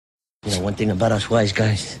You know, one thing about us wise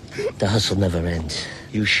guys, the hustle never ends.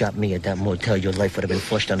 You shot me at that motel, your life would have been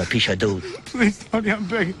flushed on a piece of dude. Please, Tony, I'm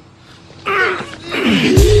begging.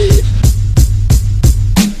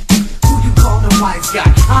 Wise guy,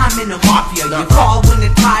 I'm in the mafia. You call when the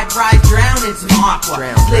tide rise, drown in some aqua.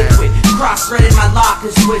 Liquid, cross-threaded, my lock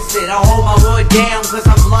is twisted. I hold my wood down cause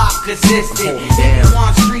I'm block consistent. If you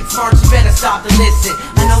want street smarts, you better stop to listen.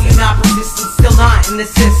 I know you're not persistent, still not in the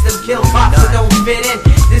system. Kill cops that don't fit in.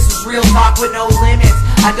 This is real talk with no limits.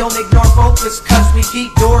 I don't ignore focus cause we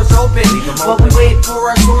keep doors open. But we wait for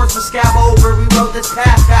our swords to scab over. We rode this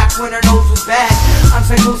path back when our nose was bad. I'm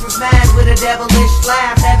psychosis mad with a devilish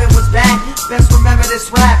laugh. Heaven was bad. Best remember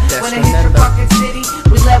this rap. When I hit your fucking city,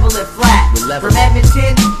 we level it flat. From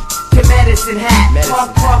Edmonton to Medicine Hat.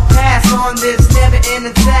 Puff pass on this never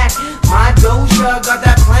ending sack. My doja got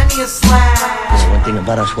that plenty of slack. There's one thing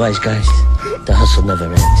about us wise guys, the hustle never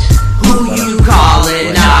ends. Who you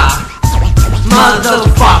calling up?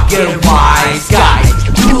 Motherfucking wise guy.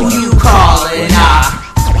 Who you calling up?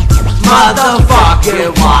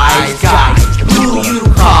 Motherfucking wise guy. Who you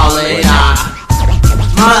calling up?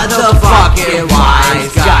 Motherfucking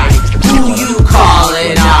wise guy. Who you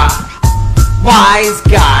calling up? Wise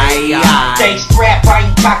guy. Stay strapped, I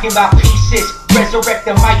ain't talking about pieces. Resurrect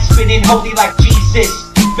the mic, spitting holy like Jesus.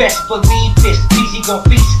 Best believe this, Peazzy gon'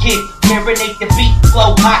 feast kid. Marinate the beat,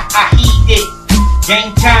 flow hot, I heat it.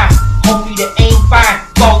 Game time, homie the aim fine.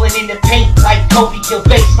 Ballin' in the paint like Kobe, kill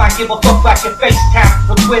baseline. Give a fuck like your FaceTime.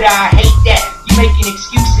 On Twitter, I hate that. You making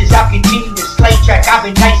excuses, I'll continue to slay track. I've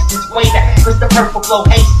been nice since way back, cause the purple flow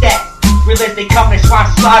haystack. Real as they come and swine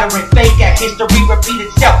slaughtering fake act. History repeat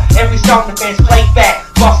itself, every song the fans play back.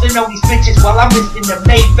 Bossing on these bitches while I'm listening to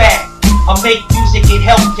Maybach. I make music, it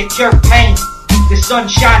helps to cure pain. The sun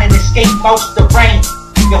shining, escape most the rain.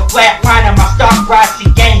 Your flatline on my stock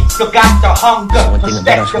rising game. Still got the hunger, One thing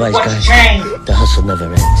about us wise guys, the hustle never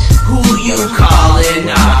ends. Who you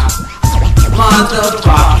calling up?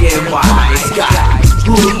 Motherfucking wise guy.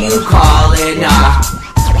 Who you calling up?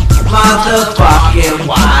 Motherfucking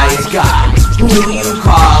wise guy. Who you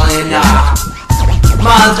calling up?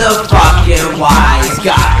 Motherfucking wise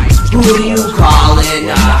guy. Who you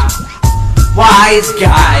calling up? Wise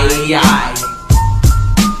guy.